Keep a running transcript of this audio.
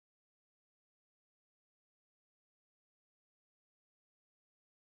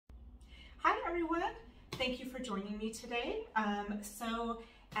Hi everyone, thank you for joining me today. So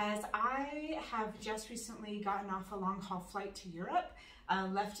as I have just recently gotten off a long haul flight to Europe,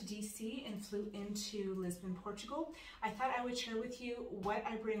 left DC and flew into Lisbon, Portugal, I thought I would share with you what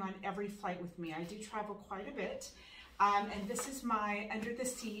I bring on every flight with me. I do travel quite a bit, and this is my under the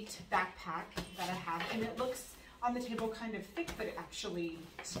seat backpack that I have, and it looks on the table kind of thick, but it actually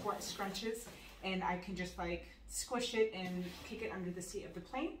scrunches, and I can just like squish it and kick it under the seat of the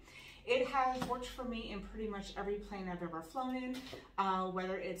plane. It has worked for me in pretty much every plane I've ever flown in,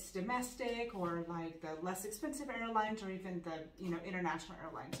 whether it's domestic or like the less expensive airlines or even the international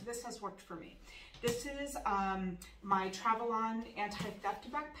airlines. This has worked for me. This is my Travelon anti-theft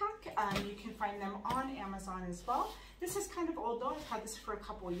backpack. You can find them on Amazon as well. This is kind of old though. I've had this for a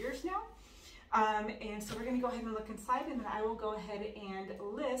couple of years now. And so we're going to go ahead and look inside, and then I will go ahead and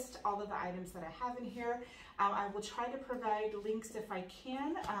list all of the items that I have in here. I will try to provide links if I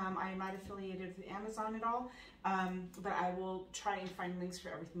can. I am not affiliated with Amazon at all, but I will try and find links for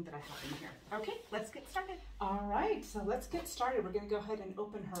everything that I have in here. Okay, let's get started. All right, so let's get started. We're going to go ahead and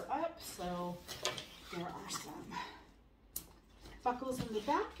open her up. So there are some buckles in the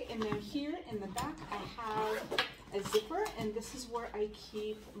back, and then here in the back I have a zipper, and this is where I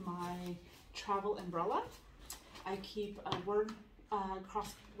keep my travel umbrella. I keep a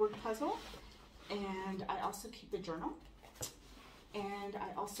crossword puzzle, and I also keep a journal, and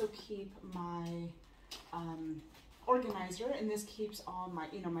I also keep my organizer, and this keeps all my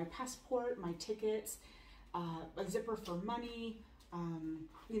my passport, my tickets, a zipper for money,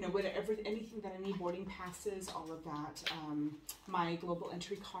 whatever, anything that I need, boarding passes, all of that, my global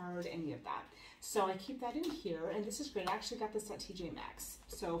entry card, any of that. So I keep that in here, and this is great. I actually got this at TJ Maxx,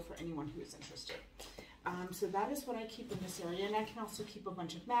 so for anyone who is interested. So that is what I keep in this area, and I can also keep a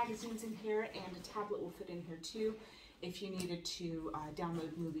bunch of magazines in here, and a tablet will fit in here too if you needed to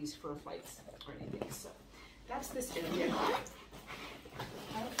download movies for flights or anything. So that's this area.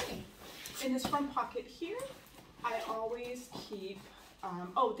 Okay. In this front pocket here, I always keep,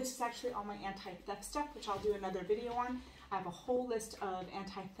 this is actually all my anti-theft stuff, which I'll do another video on. I have a whole list of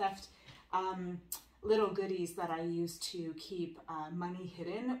anti-theft little goodies that I use to keep money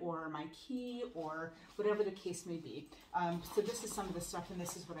hidden, or my key, or whatever the case may be. So this is some of the stuff, and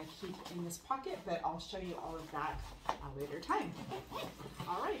this is what I keep in this pocket, but I'll show you all of that at a later time.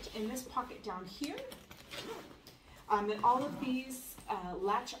 All right, in this pocket down here, and all of these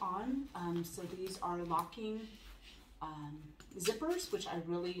latch on, so these are locking zippers, which I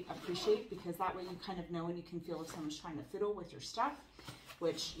really appreciate, because that way you kind of know and you can feel if someone's trying to fiddle with your stuff,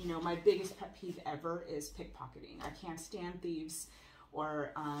 which, my biggest pet peeve ever is pickpocketing. I can't stand thieves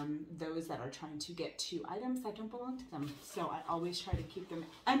or those that are trying to get to items that don't belong to them. So I always try to keep them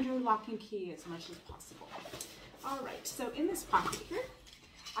under lock and key as much as possible. All right, so in this pocket here,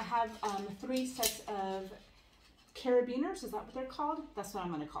 I have 3 sets of carabiners. Is that what they're called? That's what I'm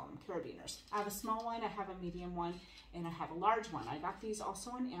going to call them, carabiners. I have a small one, I have a medium one, and I have a large one. I got these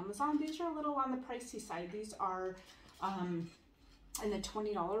also on Amazon. These are a little on the pricey side. These are in the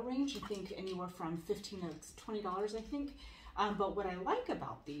 $20 range. I think anywhere from $15 to $20, I think. But what I like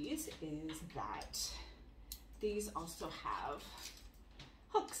about these is that these also have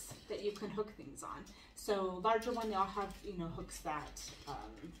hooks that you can hook things on. So larger one, they all have hooks that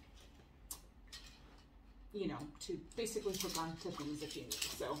to basically hook onto things if you need.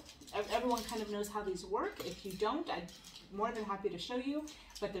 So everyone kind of knows how these work. If you don't, I'm more than happy to show you,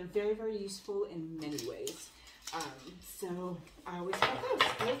 but they're very, very useful in many ways. So I always have those.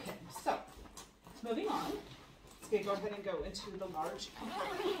 Okay, so moving on, let's go ahead and go into the large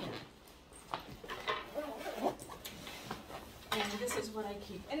compartment here. And this is what I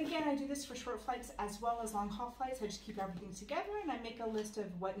keep. And again, I do this for short flights as well as long haul flights. I just keep everything together, and I make a list of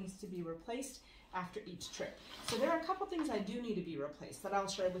what needs to be replaced after each trip. So there are a couple things I do need to be replaced that I'll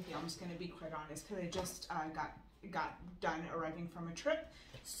share with you. I'm just going to be quite honest, because I just got done arriving from a trip.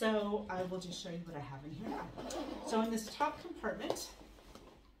 So I will just show you what I have in here now. So in this top compartment,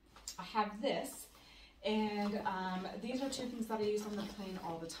 I have this, and these are 2 things that I use on the plane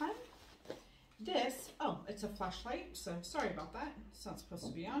all the time. This, it's a flashlight, so sorry about that. It's not supposed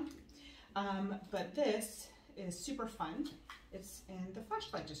to be on. But this is super fun. And the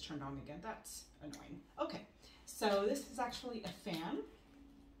flashlight just turned on again. That's annoying. Okay, so this is actually a fan.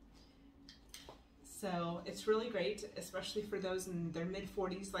 So it's really great, especially for those in their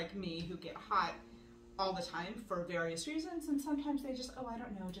mid-40s like me who get hot all the time for various reasons, and sometimes they just,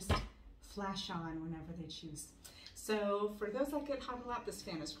 just flash on whenever they choose. So for those that get hot a lot, this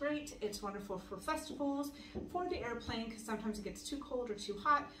fan is great. It's wonderful for festivals, for the airplane, because sometimes it gets too cold or too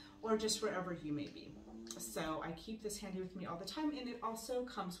hot, or just wherever you may be. So I keep this handy with me all the time, and it also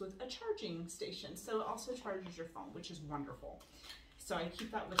comes with a charging station. So it also charges your phone, which is wonderful. So I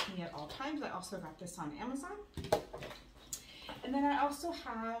keep that with me at all times. I also got this on Amazon. And then I also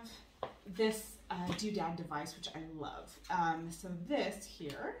have this doodad device, which I love. So this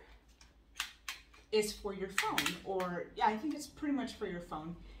here is for your phone, or yeah, I think it's pretty much for your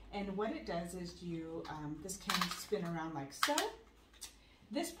phone. And what it does is you, this can spin around like so.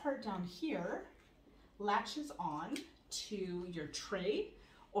 This part down here latches on to your tray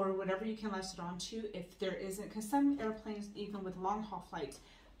or whatever you can latch it onto if there isn't, because some airplanes, even with long haul flights,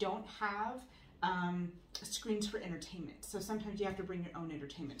 don't have screens for entertainment. So sometimes you have to bring your own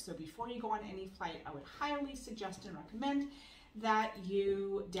entertainment. So before you go on any flight, I would highly suggest and recommend that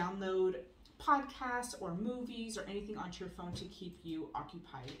you download podcasts or movies or anything onto your phone to keep you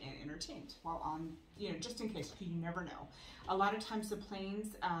occupied and entertained while on, you know, just in case, because you never know. A lot of times the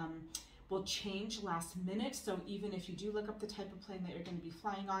planes will change last minute. So even if you do look up the type of plane that you're going to be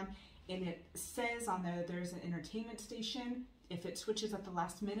flying on and it says on there there's an entertainment station, if it switches at the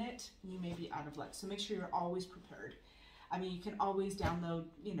last minute, you may be out of luck. So make sure you're always prepared. I mean, you can always download,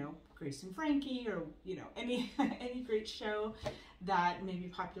 you know, Grace and Frankie, or, you know, any great show that may be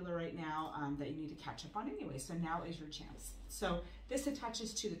popular right now that you need to catch up on anyway. So now is your chance. So this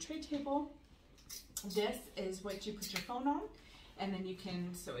attaches to the tray table. This is what you put your phone on, and then you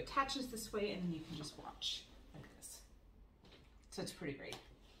can, so it attaches this way, and then you can just watch like this. So it's pretty great.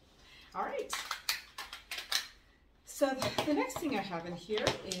 All right. So the next thing I have in here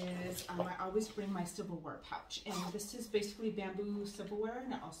is I always bring my silverware pouch, and this is basically bamboo silverware,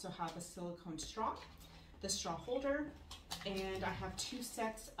 and I also have a silicone straw, the straw holder, and I have 2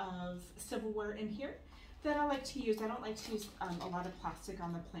 sets of silverware in here that I like to use. I don't like to use a lot of plastic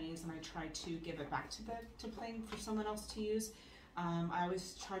on the planes, and I try to give it back to the plane for someone else to use. I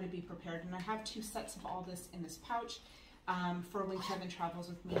always try to be prepared, and I have 2 sets of all this in this pouch. For when Kevin travels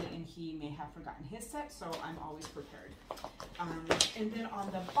with me and he may have forgotten his set, so I'm always prepared. And then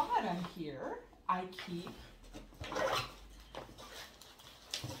on the bottom here, I keep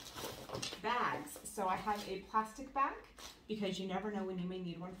bags. So I have a plastic bag because you never know when you may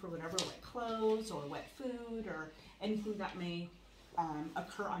need one for whatever, wet clothes or wet food or anything that may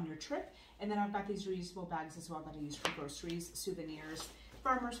occur on your trip. And then I've got these reusable bags as well that I use for groceries, souvenirs,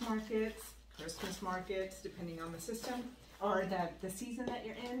 farmers markets, Christmas markets, depending on the system or the season that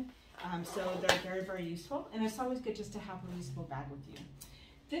you're in. So they're very, very useful. And it's always good just to have a reusable bag with you.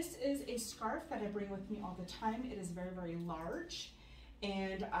 This is a scarf that I bring with me all the time. It is very, very large.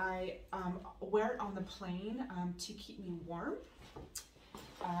 And I wear it on the plane to keep me warm.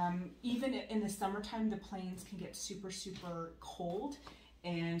 Even in the summertime, the planes can get super, super cold.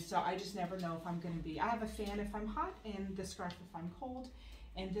 And so I just never know if I'm going to be, I have a fan if I'm hot and the scarf if I'm cold.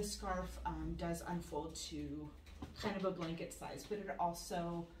 And this scarf does unfold to kind of a blanket size, but it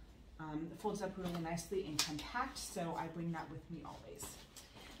also folds up really nicely and compact, so I bring that with me always.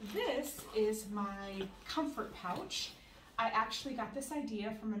 This is my comfort pouch. I actually got this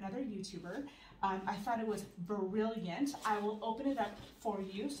idea from another YouTuber. I thought it was brilliant. I will open it up for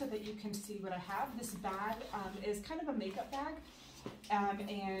you so that you can see what I have. This bag is kind of a makeup bag.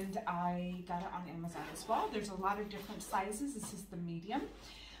 And I got it on Amazon as well. There's a lot of different sizes. This is the medium.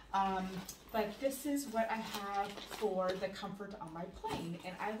 But this is what I have for the comfort on my plane.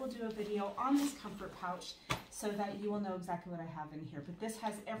 And I will do a video on this comfort pouch so that you will know exactly what I have in here. But this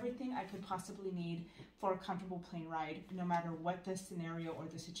has everything I could possibly need for a comfortable plane ride, no matter what the scenario or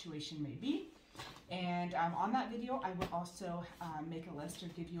the situation may be. And on that video, I will also make a list or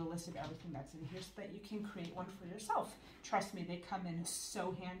give you a list of everything that's in here so that you can create one for yourself. Trust me, they come in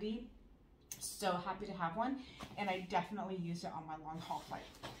so handy. So happy to have one. And I definitely use it on my long haul flight.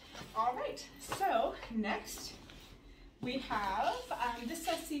 All right, so next we have, this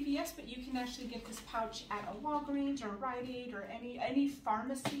says CVS, but you can actually get this pouch at a Walgreens or Rite Aid or any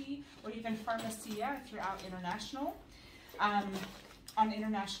pharmacy or even pharmacia if you're out international. On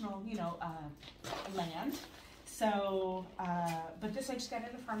international, you know, land. So, but this I just got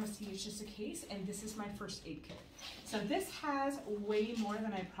at a pharmacy. It's just a case, and this is my first aid kit. So this has way more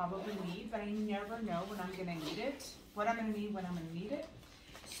than I probably need, but I never know when I'm gonna need it, what I'm gonna need when I'm gonna need it.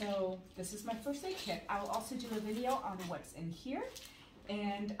 So this is my first aid kit. I will also do a video on what's in here,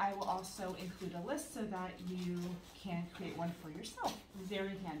 and I will also include a list so that you can create one for yourself.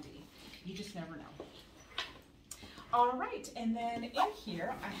 Very handy. You just never know. All right, and then in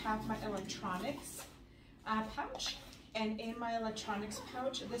here, I have my electronics pouch. And in my electronics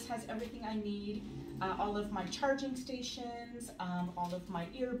pouch, this has everything I need. All of my charging stations, all of my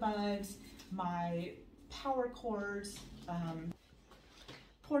earbuds, my power cords,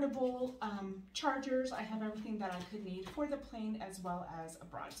 portable chargers. I have everything that I could need for the plane as well as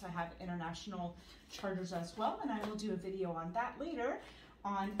abroad. So I have international chargers as well, and I will do a video on that later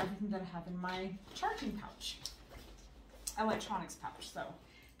on everything that I have in my charging pouch, electronics pouch. So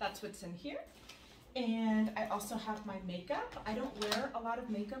that's what's in here. And I also have my makeup. I don't wear a lot of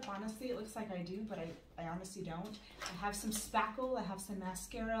makeup, honestly. It looks like I do, but I honestly don't. I have some spackle, I have some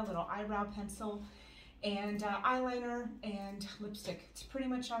mascara, a little eyebrow pencil, and eyeliner and lipstick. It's pretty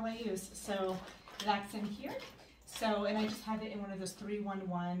much all I use. So that's in here. So, and I just have it in one of those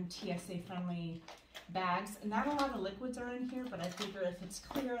 311 TSA friendly bags. Not a lot of liquids are in here, but I figure if it's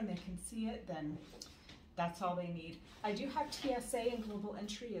clear and they can see it, then that's all they need. I do have TSA and global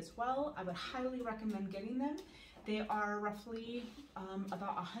entry as well. I would highly recommend getting them. They are roughly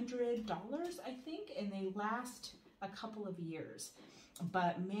about $100, I think, and they last a couple of years.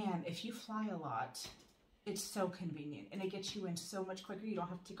 But man, if you fly a lot, it's so convenient, and it gets you in so much quicker. You don't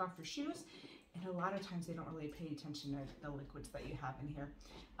have to take off your shoes, and a lot of times they don't really pay attention to the liquids that you have in here.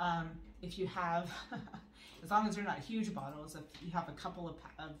 If you have, as long as they're not huge bottles, if you have a couple of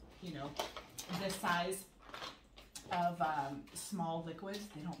you know, this size of small liquids,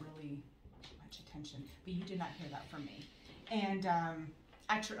 they don't really pay much attention. But you did not hear that from me. And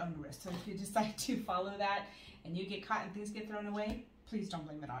at your own risk. So if you decide to follow that and you get caught and things get thrown away, please don't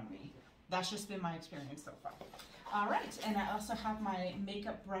blame it on me. That's just been my experience so far. All right, and I also have my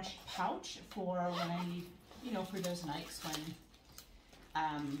makeup brush pouch for when I need, you know, for those nights when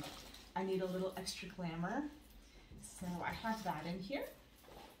I need a little extra glamour. So I have that in here.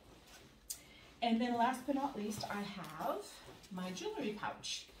 And then last but not least, I have my jewelry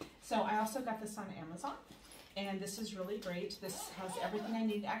pouch. So I also got this on Amazon, and this is really great. This has everything I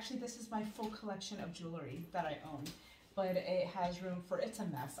need. Actually, this is my full collection of jewelry that I own, but it has room for, it's a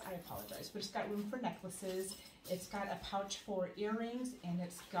mess, I apologize, but it's got room for necklaces. It's got a pouch for earrings, and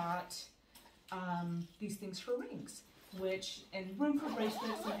it's got these things for rings, and room for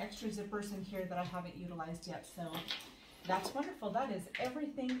bracelets and extra zippers in here that I haven't utilized yet. So that's wonderful. That is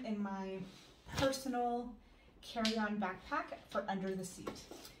everything in my personal carry-on backpack for under the seat.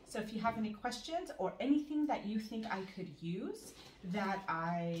 So if you have any questions or anything that you think I could use that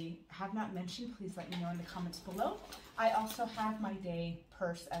I have not mentioned, please let me know in the comments below. I also have my day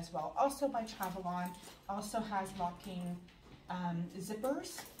purse as well, also by Travelon. Also has locking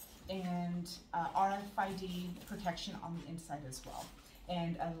zippers and RFID protection on the inside as well,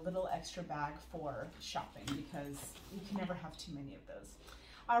 and a little extra bag for shopping because you can never have too many of those.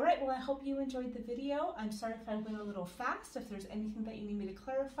 All right, well, I hope you enjoyed the video. I'm sorry if I went a little fast. If there's anything that you need me to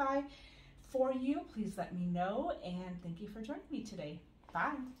clarify for you, please let me know, and thank you for joining me today.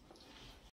 Bye.